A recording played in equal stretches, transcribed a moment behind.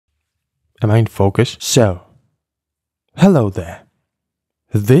Am I in focus? So, hello there.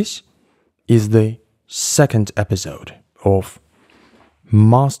 This is the second episode of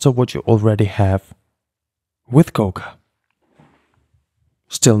Master What You Already Have with Koka.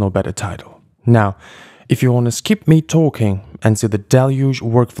 Still no better title. Now, if you want to skip me talking and see the Deluge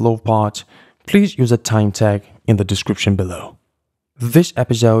workflow part, please use a time tag in the description below. This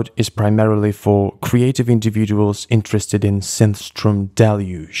episode is primarily for creative individuals interested in synthstrum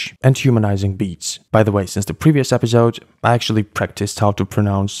Deluge and humanizing beats. By the way, since the previous episode, I actually practiced how to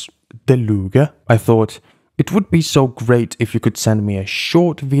pronounce Deluge. I thought it would be so great if you could send me a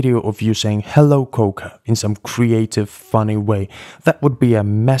short video of you saying hello Koka in some creative, funny way. That would be a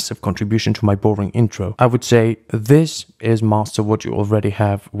massive contribution to my boring intro. I would say this is Master What You Already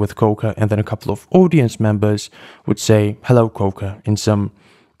Have with Koka, and then a couple of audience members would say hello Koka in some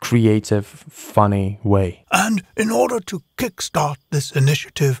creative, funny way. And in order to kickstart this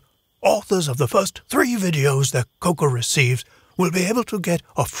initiative, authors of the first 3 videos that Koka receives will be able to get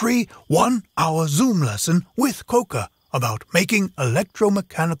a free 1-hour Zoom lesson with Koka about making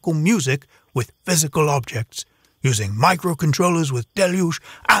electromechanical music with physical objects, using microcontrollers with Deluge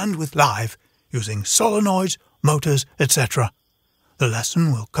and with Live, using solenoids, motors, etc. The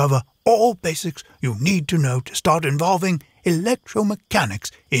lesson will cover all basics you need to know to start involving electromechanics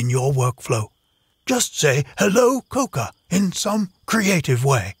in your workflow. Just say hello Koka in some creative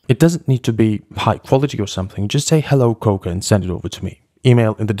way. It doesn't need to be high quality or something. Just say hello Koka and send it over to me.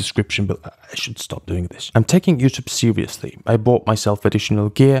 Email in the description below. I should stop doing this. I'm taking YouTube seriously. I bought myself additional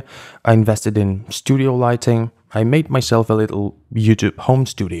gear. I invested in studio lighting. I made myself a little YouTube home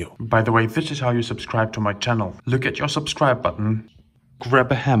studio. By the way, this is how you subscribe to my channel. Look at your subscribe button.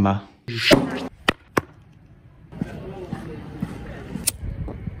 Grab a hammer.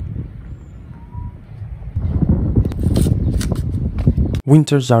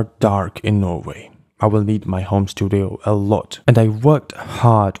 Winters are dark in Norway. I will need my home studio a lot, and I worked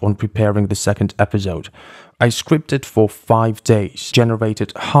hard on preparing the second episode. I scripted for 5 days,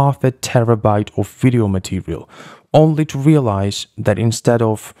 generated half a terabyte of video material, only to realize that instead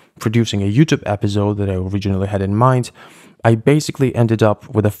of producing a YouTube episode that I originally had in mind, I basically ended up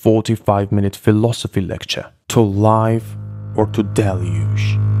with a 45-minute philosophy lecture. To Live or to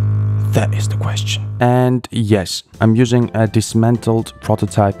Deluge? That is the question. And yes, I'm using a dismantled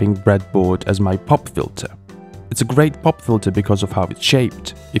prototyping breadboard as my pop filter. It's a great pop filter because of how it's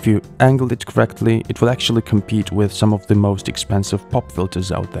shaped. If you angle it correctly, it will actually compete with some of the most expensive pop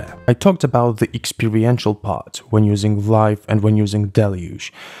filters out there. I talked about the experiential part when using Live and when using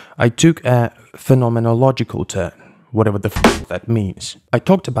Deluge. I took a phenomenological turn, whatever the f that means. I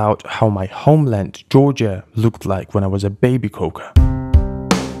talked about how my homeland, Georgia, looked like when I was a baby Koka.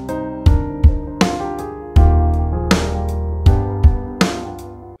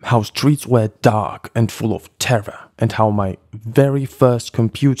 How streets were dark and full of terror, and how my very first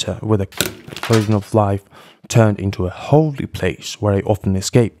computer with a version of Live turned into a holy place where I often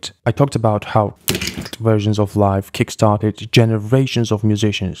escaped. I talked about how versions of Live kickstarted generations of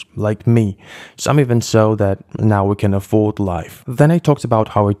musicians like me, some even so that now we can afford Live. Then I talked about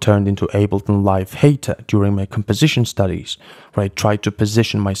how I turned into Ableton Live hater during my composition studies, where I tried to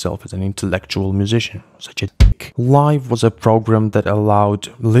position myself as an intellectual musician, such a dick. Live was a program that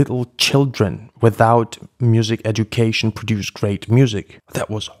allowed little children without music education produce great music. That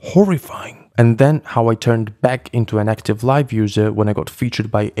was horrifying. And then how I turned back into an active Live user when I got featured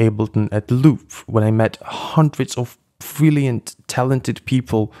by Ableton at Loop, when I met hundreds of brilliant, talented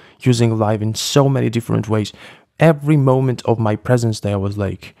people using Live in so many different ways. Every moment of my presence there was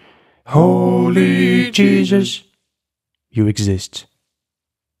like, Holy Jesus, you exist.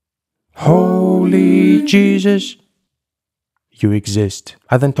 Holy Jesus, you exist.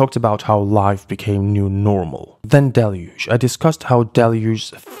 I then talked about how Live became new normal. Then Deluge. I discussed how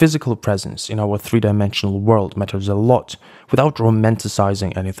Deluge's physical presence in our 3-dimensional world matters a lot, without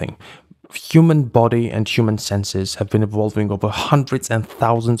romanticizing anything. Human body and human senses have been evolving over hundreds and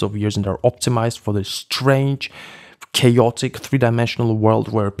thousands of years and are optimized for this strange, chaotic 3-dimensional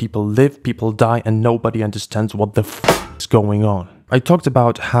world where people live, people die, and nobody understands what the f is going on. I talked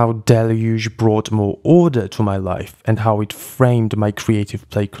about how Deluge brought more order to my life and how it framed my creative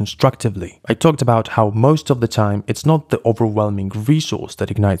play constructively. I talked about how most of the time it's not the overwhelming resource that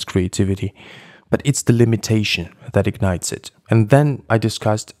ignites creativity, but it's the limitation that ignites it. And then I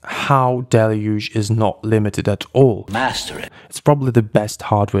discussed how Deluge is not limited at all. Master it. It's probably the best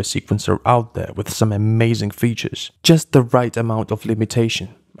hardware sequencer out there with some amazing features. Just the right amount of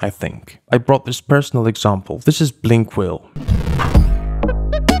limitation, I think. I brought this personal example. This is Blinkwill.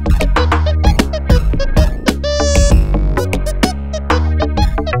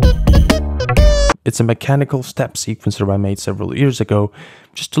 It's a mechanical step sequencer I made several years ago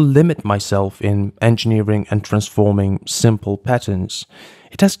just to limit myself in engineering and transforming simple patterns.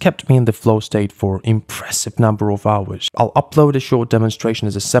 It has kept me in the flow state for an impressive number of hours. I'll upload a short demonstration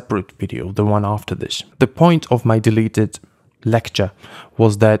as a separate video, the one after this. The point of my deleted lecture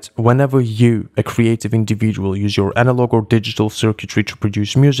was that whenever you, a creative individual, use your analog or digital circuitry to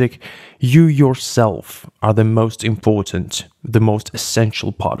produce music, you yourself are the most important, the most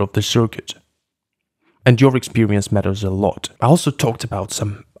essential part of the circuit. And your experience matters a lot. I also talked about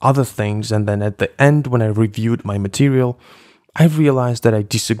some other things, and then at the end, when I reviewed my material, I realized that I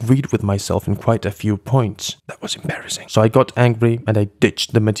disagreed with myself in quite a few points. That was embarrassing. So I got angry and I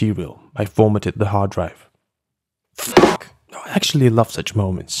ditched the material. I formatted the hard drive. Fuck! I actually love such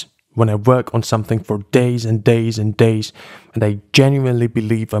moments. When I work on something for days and days and days, and I genuinely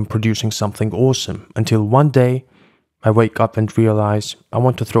believe I'm producing something awesome, until one day I wake up and realize I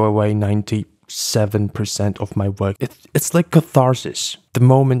want to throw away 97% of my work. It's like catharsis. The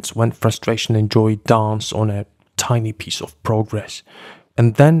moments when frustration and joy dance on a tiny piece of progress.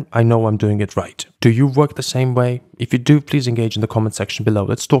 And then I know I'm doing it right. Do you work the same way? If you do, please engage in the comment section below.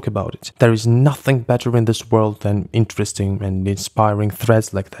 Let's talk about it. There is nothing better in this world than interesting and inspiring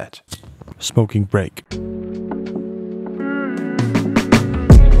threads like that. Smoking break.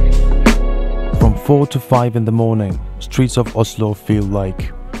 From 4 to 5 in the morning, streets of Oslo feel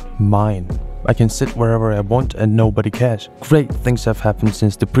like mine. I can sit wherever I want and nobody cares. Great things have happened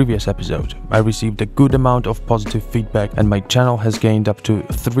since the previous episode. I received a good amount of positive feedback and my channel has gained up to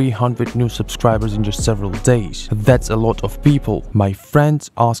 300 new subscribers in just several days. That's a lot of people. My friends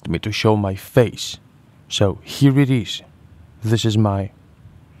asked me to show my face. So here it is. This is my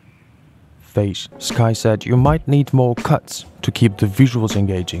face. Sky said you might need more cuts to keep the visuals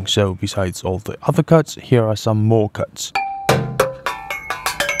engaging. So besides all the other cuts, here are some more cuts.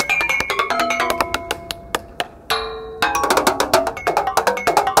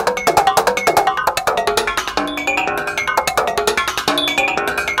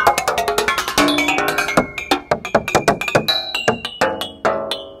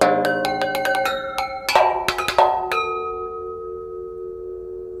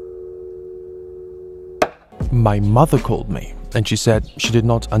 My mother called me and she said she did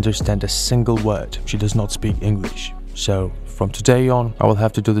not understand a single word. She does not speak English. So from today on, I will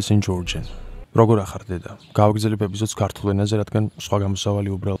have to do this in Georgian. No,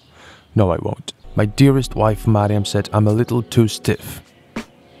 I won't. My dearest wife Mariam said I'm a little too stiff.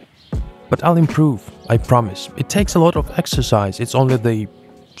 But I'll improve, I promise. It takes a lot of exercise. It's only the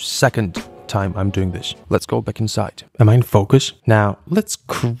second time I'm doing this. Let's go back inside. Am I in focus? Now, let's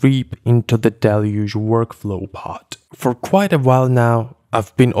creep into the Deluge workflow part. For quite a while now,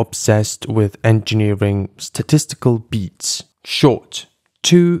 I've been obsessed with engineering statistical beats. Short,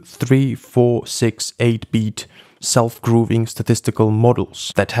 2, 3, 4, 6, 8 beat self-grooving statistical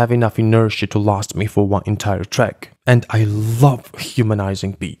models that have enough inertia to last me for one entire track. And I love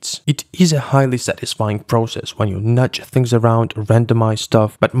humanizing beats. It is a highly satisfying process when you nudge things around, randomize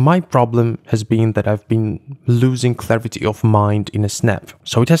stuff, but my problem has been that I've been losing clarity of mind in a snap.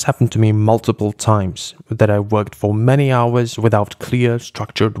 So it has happened to me multiple times that I worked for many hours without clear,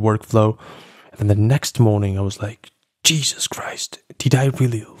 structured workflow, and then the next morning I was like, Jesus Christ, did I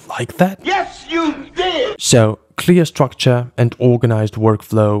really like that? Yes, you did! So, clear structure and organized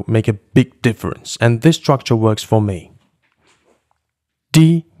workflow make a big difference, and this structure works for me.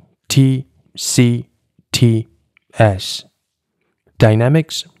 D, T, C, T, S.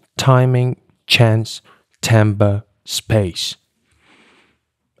 Dynamics, timing, chance, timbre, space.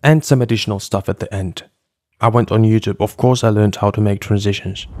 And some additional stuff at the end. I went on YouTube, of course I learned how to make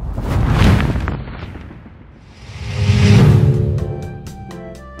transitions.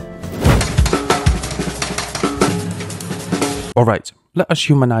 Alright, let us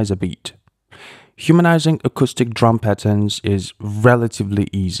humanize a beat. Humanizing acoustic drum patterns is relatively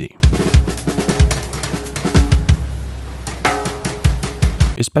easy.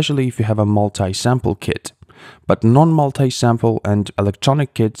 Especially if you have a multi-sample kit. But non-multi-sample and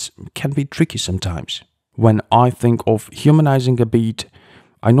electronic kits can be tricky sometimes. When I think of humanizing a beat,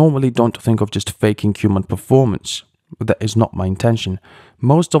 I normally don't think of just faking human performance. That is not my intention.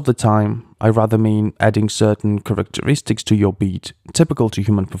 Most of the time, I rather mean adding certain characteristics to your beat, typical to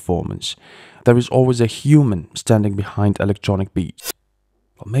human performance. There is always a human standing behind electronic beats.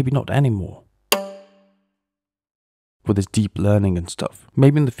 Well, maybe not anymore. With this deep learning and stuff.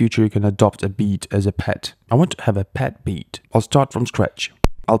 Maybe in the future you can adopt a beat as a pet. I want to have a pet beat. I'll start from scratch.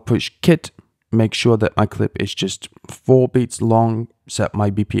 I'll push kit, make sure that my clip is just 4 beats long, set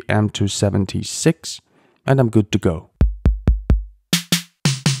my BPM to 76, and I'm good to go.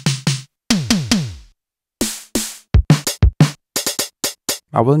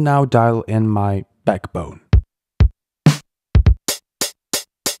 I will now dial in my backbone.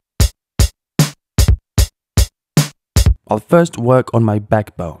 I'll first work on my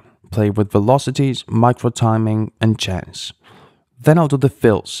backbone, play with velocities, micro-timing, and chance. Then I'll do the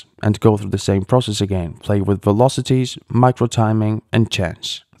fills and go through the same process again, play with velocities, micro-timing, and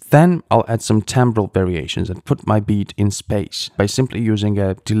chance. Then I'll add some timbral variations and put my beat in space by simply using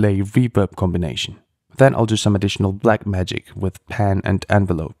a delay-reverb combination. Then I'll do some additional black magic with pan and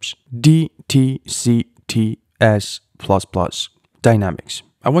envelopes. D, T, C, T, S++. Dynamics.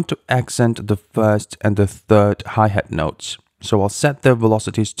 I want to accent the first and the third hi-hat notes, so I'll set their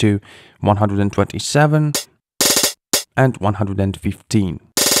velocities to 127 and 115.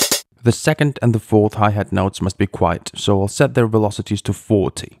 The second and the fourth hi-hat notes must be quiet, so I'll set their velocities to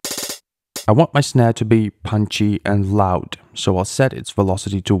 40. I want my snare to be punchy and loud, so I'll set its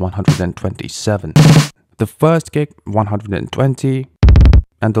velocity to 127. The first kick 120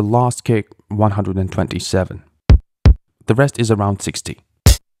 and the last kick 127. The rest is around 60.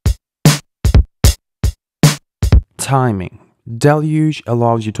 Timing. Deluge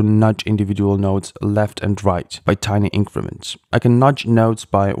allows you to nudge individual notes left and right by tiny increments. I can nudge notes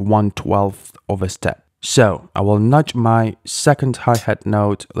by 1/12 of a step. So I will nudge my second hi-hat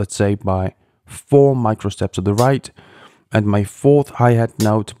note, let's say by 4 microsteps to the right, and my fourth hi-hat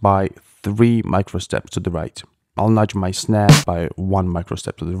note by 3 microsteps to the right. I'll nudge my snare by 1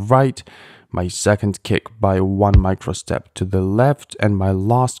 microstep to the right, my second kick by 1 microstep to the left, and my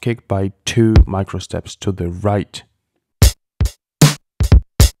last kick by 2 microsteps to the right.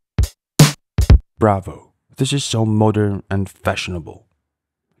 Bravo. This is so modern and fashionable.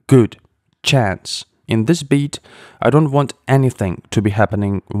 Good. Chance. In this beat, I don't want anything to be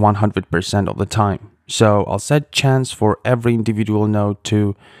happening 100% of the time. So I'll set chance for every individual note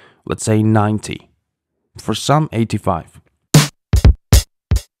to, let's say, 90. For some, 85.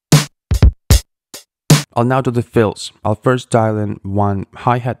 I'll now do the fills. I'll first dial in one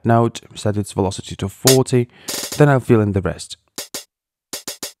hi-hat note, set its velocity to 40, then I'll fill in the rest.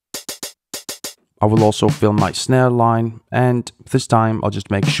 I will also fill my snare line, and this time I'll just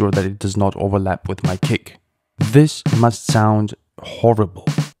make sure that it does not overlap with my kick. This must sound horrible.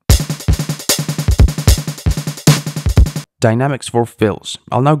 Dynamics for fills.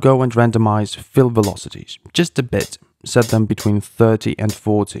 I'll now go and randomize fill velocities, just a bit, set them between 30 and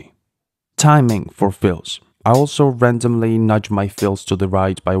 40. Timing for fills. I also randomly nudge my fills to the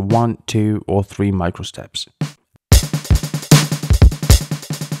right by 1, 2, or 3 microsteps.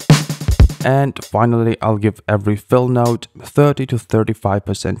 And finally, I'll give every fill note 30 to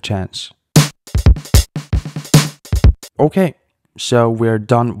 35% chance. Okay, so we're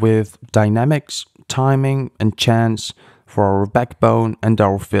done with dynamics, timing, and chance for our backbone and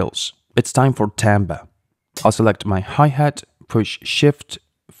our fills. It's time for timbre. I'll select my hi-hat, push shift,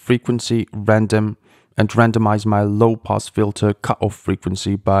 frequency, random, and randomize my low-pass filter cutoff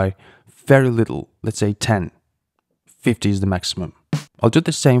frequency by very little, let's say 10. 50 is the maximum. I'll do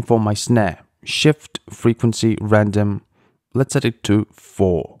the same for my snare. Shift, frequency, random. Let's set it to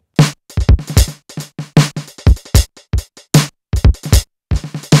 4.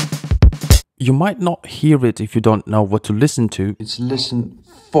 You might not hear it if you don't know what to listen to. It's listen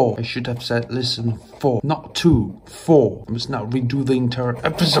 4. I should have said listen 4, not 2, 4. I must now redo the entire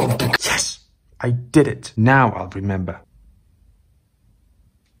episode. Yes! I did it. Now I'll remember.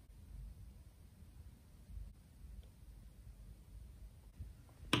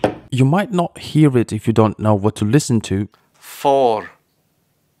 You might not hear it if you don't know what to listen to. 4.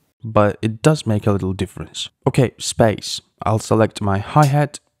 But it does make a little difference. Okay, space. I'll select my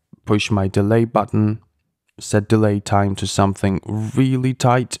hi-hat, push my delay button, set delay time to something really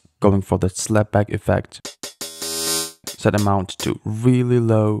tight, going for the slapback effect. Set amount to really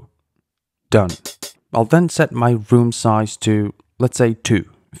low. Done. I'll then set my room size to, let's say 2.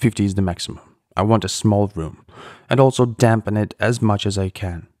 50 is the maximum. I want a small room. And also dampen it as much as I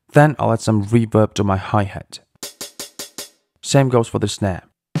can. Then I'll add some reverb to my hi-hat. Same goes for the snare.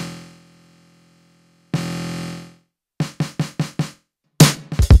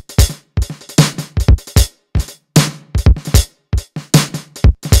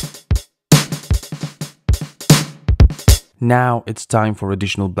 Now it's time for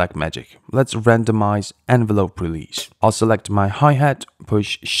additional black magic. Let's randomize envelope release. I'll select my hi-hat,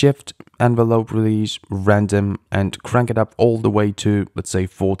 push shift, envelope release, random, and crank it up all the way to, let's say,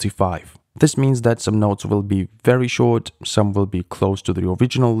 45. This means that some notes will be very short, some will be close to the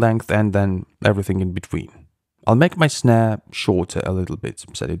original length, and then everything in between. I'll make my snare shorter a little bit,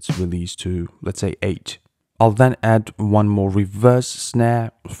 set its release to, let's say, 8. I'll then add one more reverse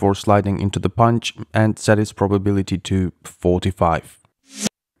snare for sliding into the punch and set its probability to 45.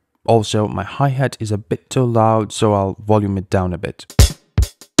 Also, my hi-hat is a bit too loud, so I'll volume it down a bit.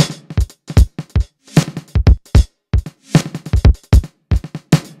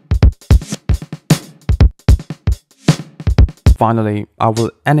 Finally, I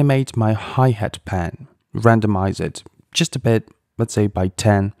will animate my hi-hat pan, randomize it just a bit, let's say by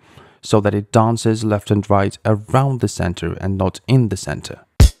 10, so that it dances left and right around the center and not in the center.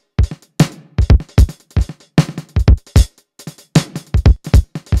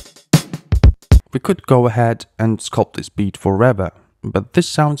 We could go ahead and sculpt this beat forever, but this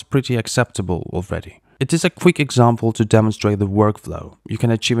sounds pretty acceptable already. It is a quick example to demonstrate the workflow. You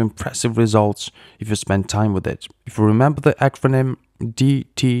can achieve impressive results if you spend time with it. If you remember the acronym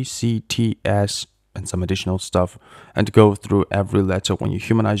DTCTS and some additional stuff and go through every letter when you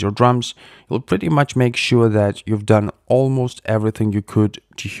humanize your drums, you'll pretty much make sure that you've done almost everything you could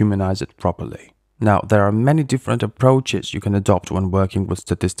to humanize it properly. Now, there are many different approaches you can adopt when working with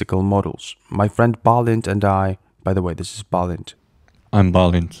statistical models. My friend Balint and I, by the way, this is Balint. I'm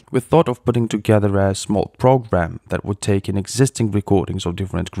Balint. We thought of putting together a small program that would take in existing recordings of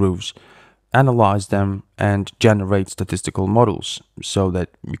different grooves, analyze them, and generate statistical models so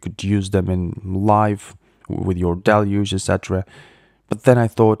that you could use them in live with your Deluge, etc. But then I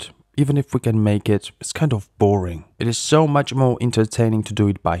thought, even if we can make it, it's kind of boring. It is so much more entertaining to do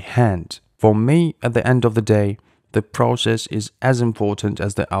it by hand. For me, at the end of the day, the process is as important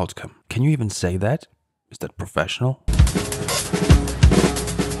as the outcome. Can you even say that? Is that professional?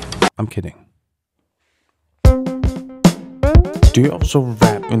 I'm kidding. Do you also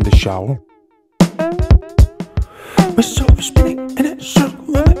rap in the shower? My soul is spinning in a circle,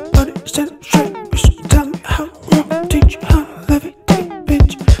 my body stands straight. Tell me how to teach you how to levitate,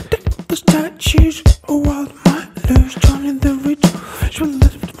 bitch. Take the statues, a wild mind loose, joining the ritual.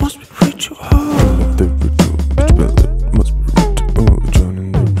 It must be ritual. The ritual, it must be ritual.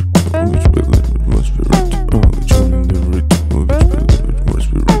 Joining the ritual, it must be ritual. Joining the ritual, it must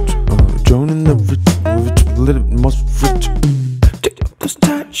be ritual. Joining the ritual, it must be ritual. Take up the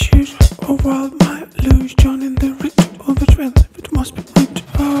statues, a wild mind loose, joining the ritual, it must be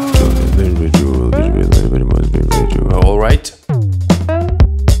ritual. Joining the ritual, it must be ritual. Alright.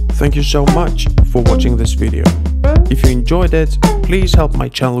 Thank you so much for watching this video. If you enjoyed it, please help my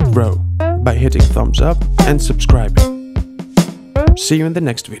channel grow by hitting thumbs up and subscribing. See you in the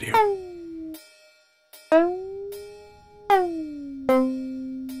next video.